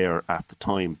wasn't there at the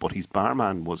time, but his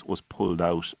barman was pulled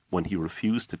out when he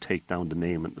refused to take down the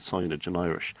name and the signage in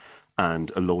Irish,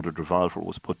 and a loaded revolver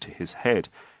was put to his head.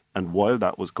 And while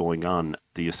that was going on,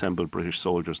 the assembled British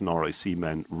soldiers and RIC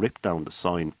men ripped down the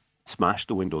sign, smashed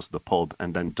the windows of the pub,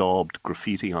 and then daubed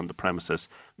graffiti on the premises,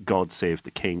 "God Save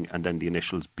the King," and then the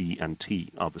initials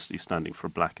B&T, obviously standing for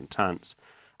Black and Tans.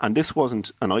 And this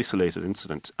wasn't an isolated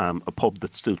incident. A pub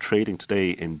that's still trading today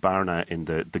in Barna, in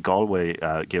the Galway,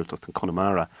 Gaeltacht and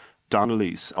Connemara,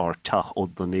 Donnelly's, or Teach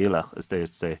O'Donnell, as they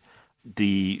say,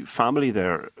 the family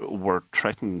there were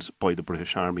threatened by the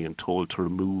British Army and told to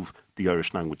remove the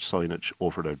Irish language signage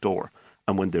over their door.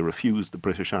 And when they refused, the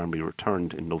British Army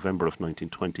returned in November of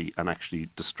 1920 and actually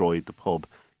destroyed the pub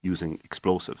using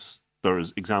explosives.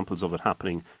 There's examples of it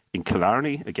happening in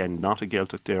Killarney, again, not a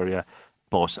Gaeltacht area,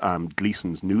 but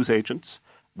Gleason's newsagents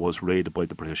was raided by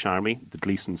the British Army. The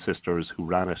Gleason sisters who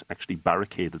ran it actually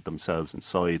barricaded themselves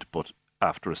inside, but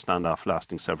after a standoff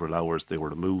lasting several hours, they were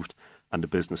removed and the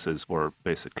businesses were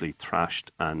basically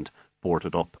thrashed and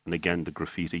boarded up. And again, the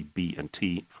graffiti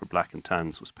B&T for Black and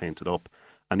Tans was painted up.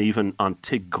 And even on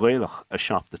Tig Gaelach, a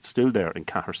shop that's still there in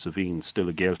Cahersiveen, still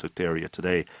a Gaeltacht area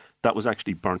today, that was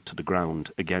actually burnt to the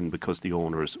ground, again, because the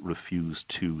owners refused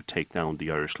to take down the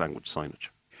Irish language signage.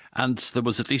 And there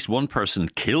was at least one person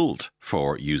killed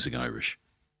for using Irish.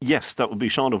 Yes, that would be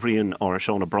Sean O'Brien, or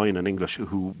Sean O'Brien in English,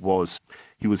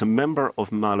 he was a member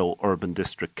of Mallow Urban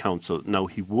District Council. Now,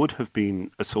 he would have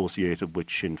been associated with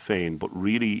Sinn Féin, but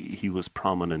really he was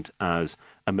prominent as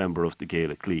a member of the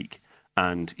Gaelic League.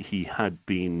 And he had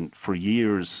been for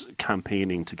years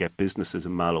campaigning to get businesses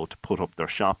in Mallow to put up their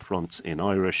shop fronts in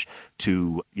Irish,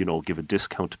 to, give a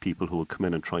discount to people who would come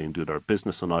in and try and do their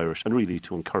business in Irish, and really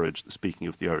to encourage the speaking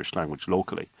of the Irish language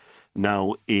locally.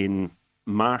 Now, in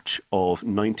March of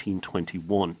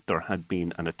 1921, there had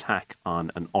been an attack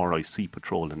on an RIC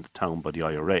patrol in the town by the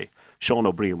IRA. Sean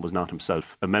O'Brien was not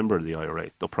himself a member of the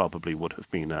IRA, though probably would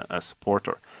have been a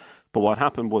supporter. But what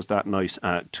happened was that night,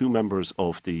 two members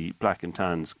of the Black and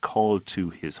Tans called to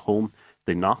his home.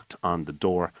 They knocked on the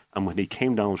door, and when he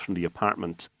came down from the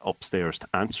apartment upstairs to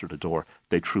answer the door,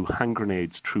 they threw hand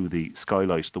grenades through the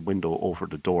skylight, the window over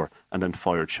the door, and then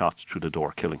fired shots through the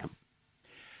door, killing him.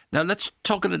 Now, let's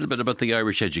talk a little bit about the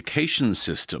Irish education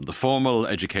system. The formal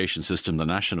education system, the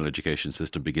national education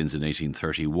system, begins in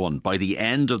 1831. By the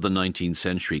end of the 19th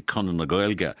century, Conradh na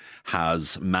Gaeilge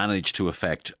has managed to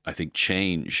effect, I think,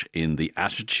 change in the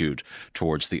attitude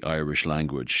towards the Irish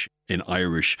language in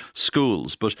Irish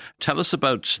schools. But tell us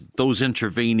about those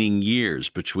intervening years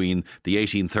between the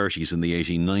 1830s and the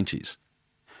 1890s.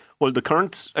 Well, the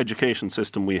current education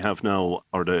system we have now,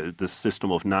 or the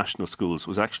system of national schools,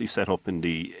 was actually set up in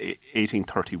the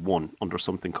 1831 under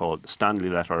something called the Stanley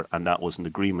Letter, and that was an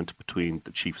agreement between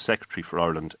the Chief Secretary for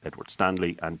Ireland, Edward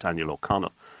Stanley, and Daniel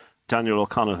O'Connell. Daniel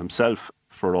O'Connell himself,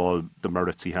 for all the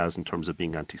merits he has in terms of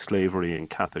being anti-slavery and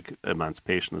Catholic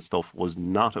emancipation and stuff, was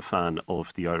not a fan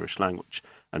of the Irish language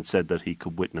and said that he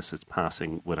could witness its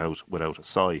passing without a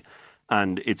sigh.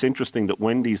 And it's interesting that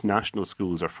when these national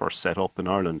schools are first set up in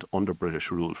Ireland under British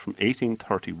rule from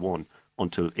 1831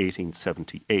 until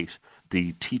 1878,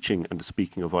 the teaching and the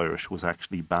speaking of Irish was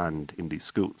actually banned in these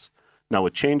schools. Now,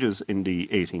 it changes in the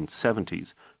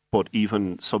 1870s, but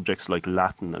even subjects like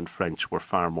Latin and French were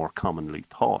far more commonly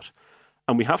taught.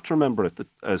 And we have to remember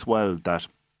as well that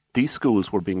these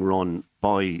schools were being run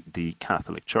by the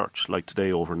Catholic Church. Like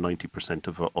today, over 90%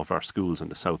 of our schools in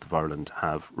the south of Ireland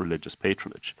have religious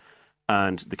patronage.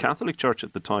 And the Catholic Church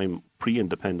at the time,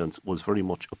 pre-independence, was very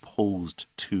much opposed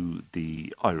to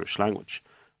the Irish language.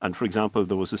 And for example,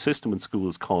 there was a system in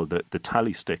schools called the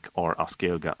tally stick, or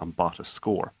Oscailga and Bottas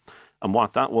score. And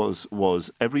what that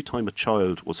was every time a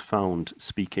child was found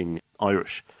speaking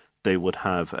Irish, they would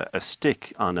have a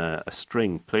stick on a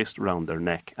string placed around their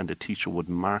neck, and the teacher would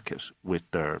mark it with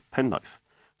their penknife.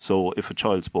 So if a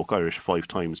child spoke Irish 5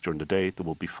 times during the day, there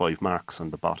would be 5 marks on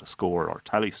the Bottas score or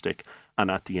tally stick. And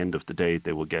at the end of the day,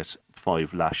 they would get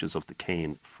 5 lashes of the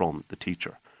cane from the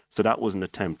teacher. So that was an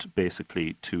attempt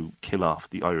basically to kill off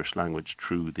the Irish language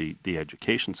through the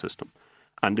education system.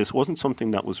 And this wasn't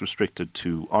something that was restricted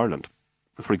to Ireland.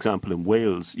 For example, in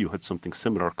Wales, you had something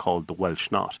similar called the Welsh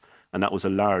knot. And that was a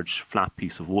large flat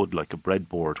piece of wood like a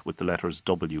breadboard with the letters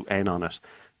WN on it.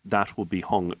 That would be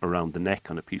hung around the neck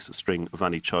on a piece of string of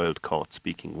any child caught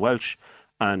speaking Welsh.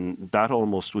 And that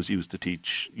almost was used to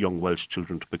teach young Welsh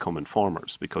children to become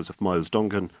informers, because if Miles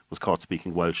Dungan was caught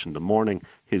speaking Welsh in the morning,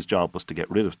 his job was to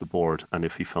get rid of the board. And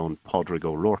if he found Padraig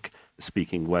O'Rourke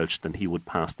speaking Welsh, then he would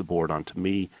pass the board on to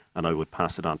me, and I would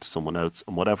pass it on to someone else.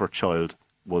 And whatever child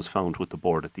was found with the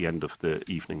board at the end of the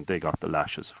evening, they got the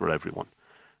lashes for everyone.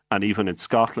 And even in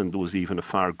Scotland, there was even a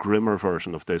far grimmer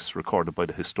version of this recorded by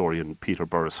the historian Peter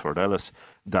Beresford Ellis,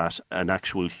 that an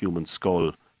actual human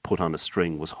skull put on a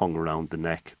string was hung around the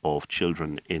neck of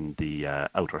children in the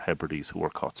Outer Hebrides who were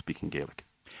caught speaking Gaelic.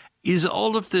 Is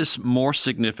all of this more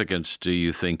significant, do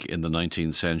you think, in the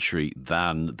 19th century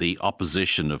than the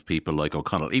opposition of people like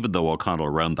O'Connell? Even though O'Connell,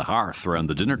 around the hearth, around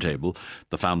the dinner table,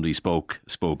 the family spoke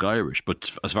Irish.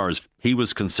 But as far as he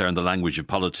was concerned, the language of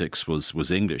politics was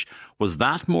English. Was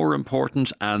that more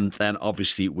important? And then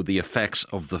obviously were the effects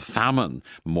of the famine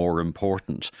more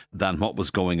important than what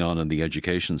was going on in the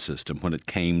education system when it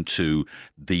came to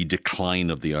the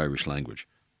decline of the Irish language?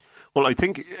 Well, I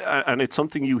think, and it's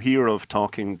something you hear of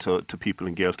talking to people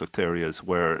in Gaeltacht areas,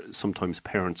 where sometimes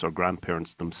parents or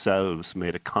grandparents themselves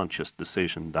made a conscious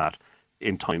decision that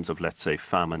in times of, let's say,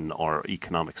 famine or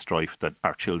economic strife, that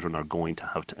our children are going to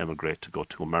have to emigrate to go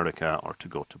to America or to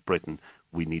go to Britain.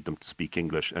 We need them to speak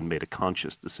English, and made a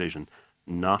conscious decision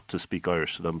not to speak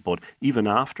Irish to them. But even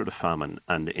after the famine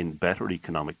and in better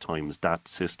economic times, that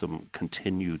system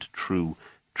continued through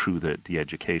the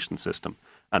education system.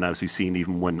 And as we've seen,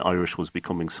 even when Irish was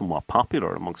becoming somewhat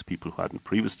popular amongst people who hadn't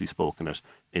previously spoken it,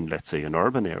 in, let's say, in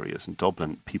urban areas in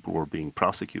Dublin, people were being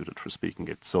prosecuted for speaking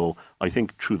it. So I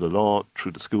think through the law,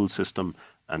 through the school system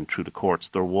and through the courts,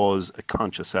 there was a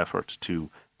conscious effort to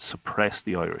suppress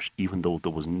the Irish, even though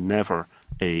there was never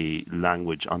a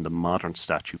language on the modern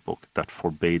statute book that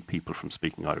forbade people from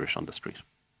speaking Irish on the street.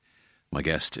 My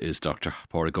guest is Dr.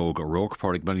 Pádraig Óg O'Rourke.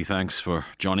 Pádraig, many thanks for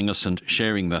joining us and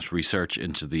sharing that research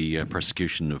into the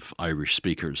persecution of Irish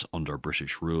speakers under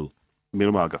British rule.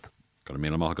 Míle mágat. Got a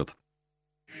míle mágat.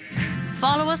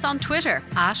 Follow us on Twitter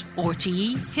at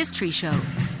RTE History Show.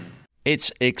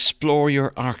 It's Explore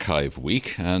Your Archive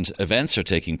Week, and events are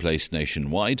taking place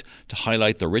nationwide to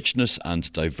highlight the richness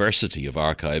and diversity of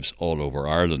archives all over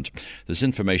Ireland. There's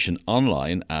information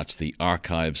online at the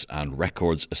Archives and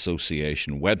Records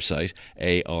Association website,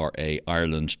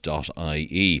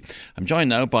 araireland.ie. I'm joined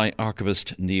now by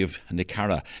archivist Niamh Nic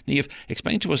Charra. Niamh,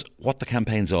 explain to us what the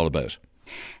campaign's all about.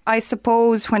 I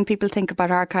suppose when people think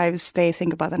about archives, they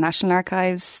think about the National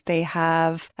Archives. They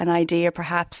have an idea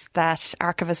perhaps that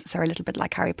archivists are a little bit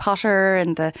like Harry Potter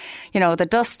and the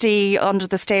dusty, under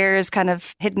the stairs, kind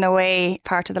of hidden away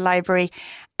part of the library.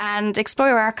 And Explore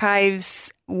Your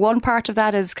Archives, one part of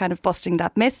that is kind of busting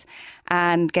that myth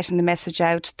and getting the message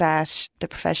out that the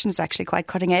profession is actually quite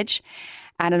cutting edge.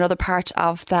 And another part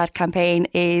of that campaign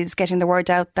is getting the word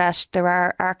out that there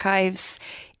are archives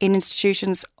in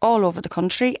institutions all over the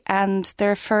country and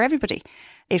they're for everybody.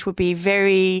 It would be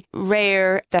very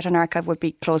rare that an archive would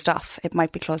be closed off. It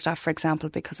might be closed off, for example,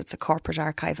 because it's a corporate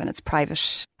archive and it's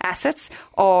private assets,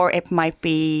 or it might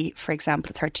be, for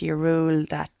example, a 30-year rule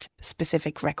that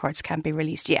specific records can't be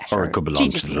released yet. Or it could belong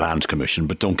to the Land Commission,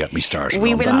 but don't get me started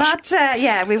we on will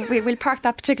that. we will park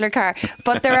that particular car.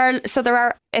 But there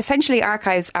are essentially,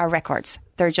 archives are records.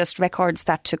 They're just records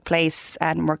that took place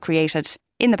and were created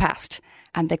in the past.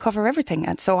 And they cover everything.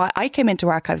 And so I came into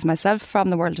archives myself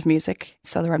from the world of music.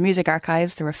 So there are music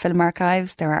archives, there are film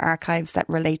archives, there are archives that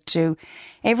relate to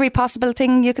every possible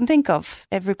thing you can think of.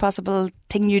 Every possible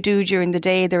thing you do during the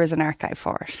day, there is an archive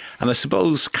for it. And I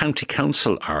suppose county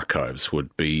council archives would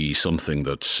be something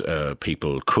that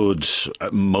people could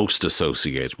most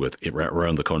associate with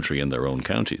around the country in their own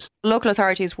counties. Local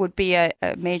authorities would be a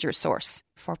major source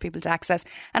for people to access.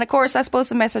 And of course, I suppose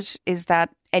the message is that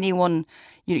anyone,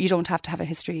 you don't have to have a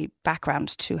history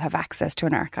background to have access to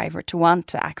an archive or to want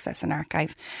to access an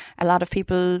archive. A lot of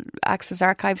people access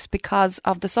archives because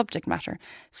of the subject matter.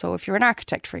 So if you're an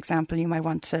architect, for example, you might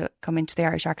want to come into the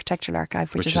Irish Architectural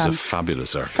Archive, which is a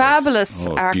fabulous archive. Fabulous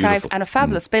archive, beautiful. and a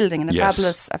fabulous building, and a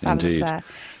Yes, fabulous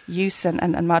use and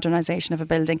modernisation of a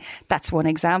building. That's one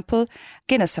example.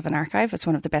 Guinness have an archive. It's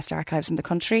one of the best archives in the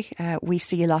country. We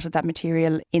see a lot of that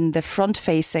material in the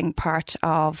front-facing part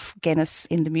of Guinness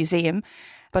in the museum.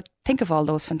 But think of all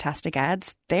those fantastic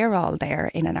ads. They're all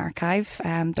there in an archive.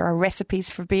 There are recipes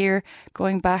for beer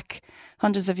going back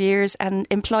hundreds of years, and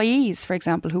employees, for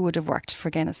example, who would have worked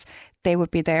for Guinness, they would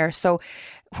be there. So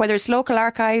whether it's local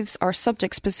archives or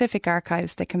subject-specific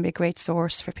archives, they can be a great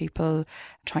source for people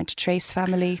trying to trace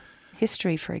family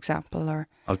history, for example. Or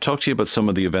I'll talk to you about some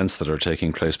of the events that are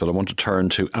taking place, but I want to turn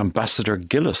to Ambassador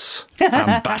Gillis.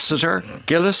 Ambassador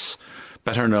Gillis,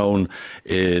 better known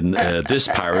in this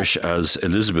parish as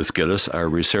Elizabeth Gillis, our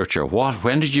researcher.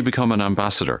 When did you become an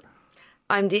ambassador?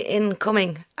 I'm the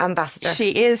incoming ambassador. She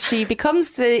is. She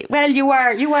becomes you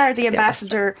are the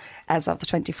ambassador as of the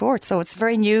 24th. So it's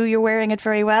very new. You're wearing it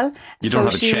very well. You don't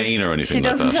have a chain or anything like that. She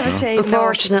doesn't have a chain.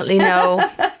 Unfortunately, no.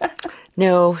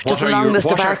 No, just a long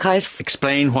list of archives.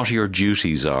 Explain what your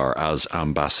duties are as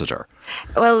ambassador.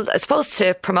 Well, I suppose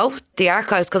to promote the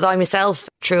archives, because I myself,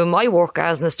 through my work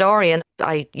as an historian,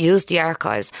 I use the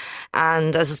archives.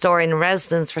 And as a historian in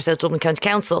residence for South Dublin County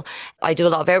Council, I do a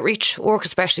lot of outreach work,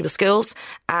 especially with schools,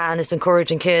 and it's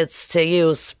encouraging kids to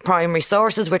use primary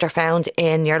sources which are found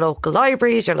in your local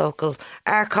libraries, your local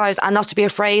archives, and not to be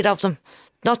afraid of them.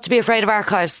 Not to be afraid of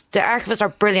archives. The archivists are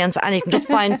brilliant, and you can just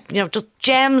find, just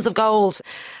gems of gold.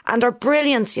 And they're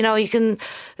brilliant. You can,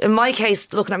 in my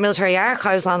case, looking at military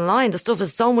archives online, the stuff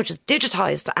is so much is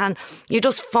digitised, and you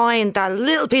just find that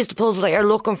little piece of puzzle that you're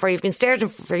looking for. You've been staring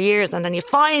for years, and then you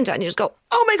find it, and you just go,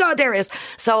 oh my God, there it is.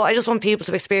 So I just want people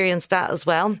to experience that as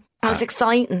well. And it's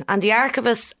exciting, and the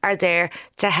archivists are there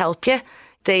to help you.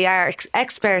 They are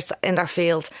experts in their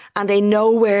field, and they know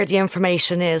where the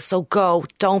information is. So go,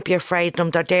 don't be afraid of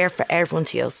them. They're there for everyone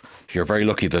to use. You're very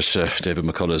lucky that David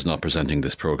McCullough is not presenting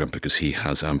this programme, because he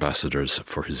has ambassadors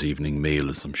for his evening meal,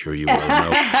 as I'm sure you well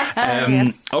know.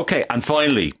 Yes. Okay, and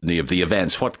finally, Niamh, the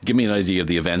events. Give me an idea of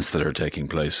the events that are taking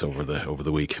place over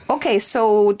the week. Okay,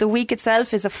 so the week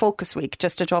itself is a focus week,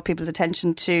 just to draw people's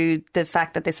attention to the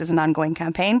fact that this is an ongoing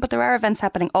campaign, but there are events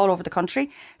happening all over the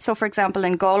country. So, for example,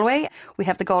 in Galway, we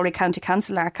have the Galway County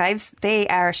Council Archives. They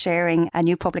are sharing a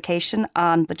new publication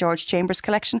on the George Chambers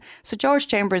collection. So George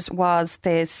Chambers was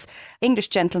this English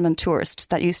gentleman tourist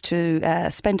that used to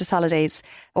spend his holidays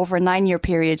over a 9-year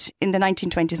period in the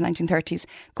 1920s, 1930s,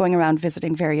 going around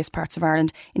visiting various parts of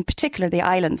Ireland, in particular the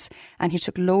islands. And he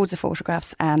took loads of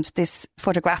photographs, and this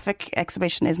photographic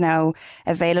exhibition is now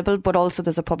available, but also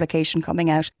there's a publication coming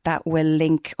out that will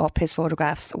link up his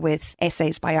photographs with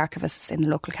essays by archivists in the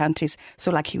local counties. So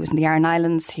like he was in the Aran Islands,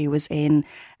 he was in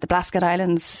the Blasket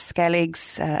Islands,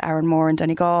 Skelligs, Arranmore and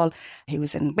Donegal. He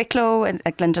was in Wicklow and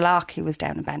at Glendalough. He was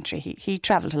down in Bantry. He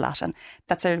travelled a lot, and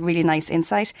that's a really nice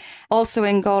insight. Also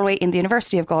in Galway, in the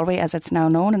University of Galway, as it's now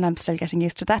known, and I'm still getting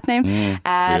used to that name,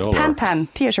 Pan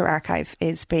Theatre Archive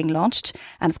is being launched.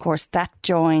 And of course, that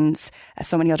joins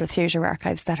so many other theatre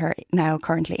archives that are now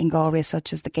currently in Galway,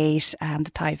 such as the Gate and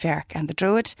the Taibh Bhearc and the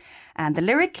Druid and the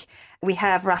Lyric. We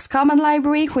have Roscommon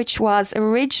Library, which was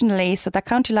originally, so that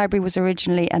county library was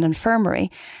originally an infirmary.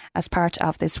 As part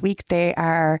of this week, they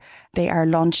are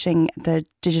launching the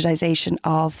digitisation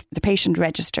of the patient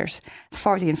registers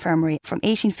for the infirmary from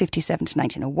 1857 to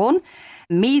 1901.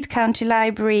 Meath County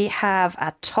Library have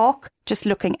a talk just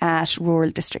looking at rural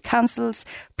district councils.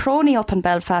 Prony up in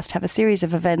Belfast have a series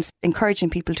of events encouraging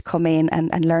people to come in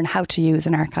and learn how to use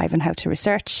an archive and how to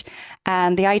research.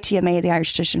 And the ITMA, the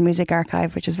Irish Traditional Music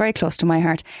Archive, which is very close to my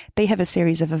heart, they have a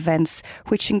series of events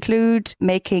which include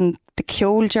making the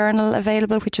Ceol Journal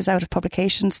available, which is out of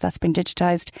publications. That's been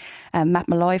digitised. Matt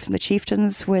Malloy from the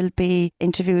Chieftains will be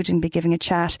interviewed and be giving a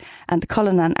chat. And the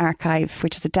Cullinan Archive,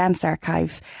 which is a dance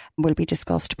archive, will be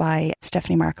discussed by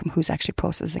Stephanie Markham, who's actually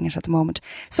processing it at the moment.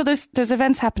 So there's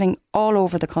events happening all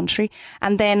over the country.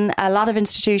 And then a lot of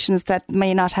institutions that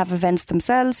may not have events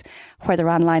themselves, whether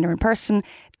online or in person,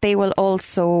 they will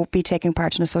also be taking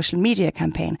part in a social media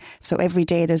campaign. So every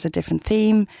day there's a different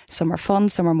theme. Some are fun,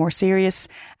 some are more serious.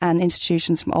 And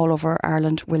institutions from all over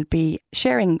Ireland will be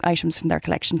sharing items from their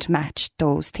collection to match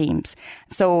those themes.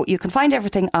 So you can find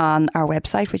everything on our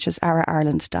website, which is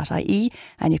araireland.ie,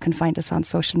 and you can find us on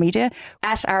social media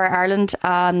at Ara Ireland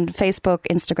on Facebook,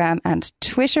 Instagram and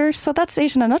Twitter. So that's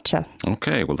it in a nutshell.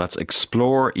 Okay, well, that's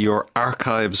Explore Your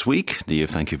Archives Week. Niamh,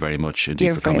 thank you very much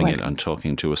indeed for coming in and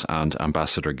talking to us. And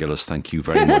Ambassador Gillis, thank you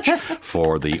very much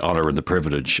for the honour and the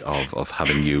privilege of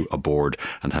having you aboard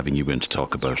and having you in to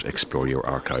talk about Explore Your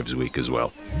Archives Week as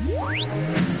well.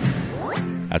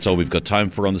 That's all we've got time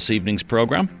for on this evening's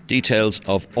programme. Details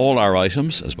of all our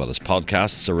items, as well as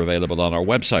podcasts, are available on our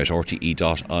website,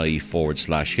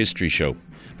 rte.ie/history show.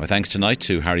 My thanks tonight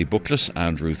to Harry Buckless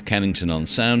and Ruth Kennington on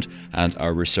sound, and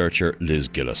our researcher Liz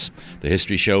Gillis. The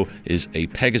History Show is a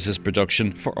Pegasus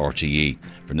production for RTE.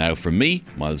 For now, from me,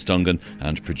 Miles Dungan,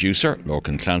 and producer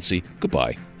Lorcan Clancy,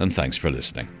 goodbye and thanks for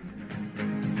listening.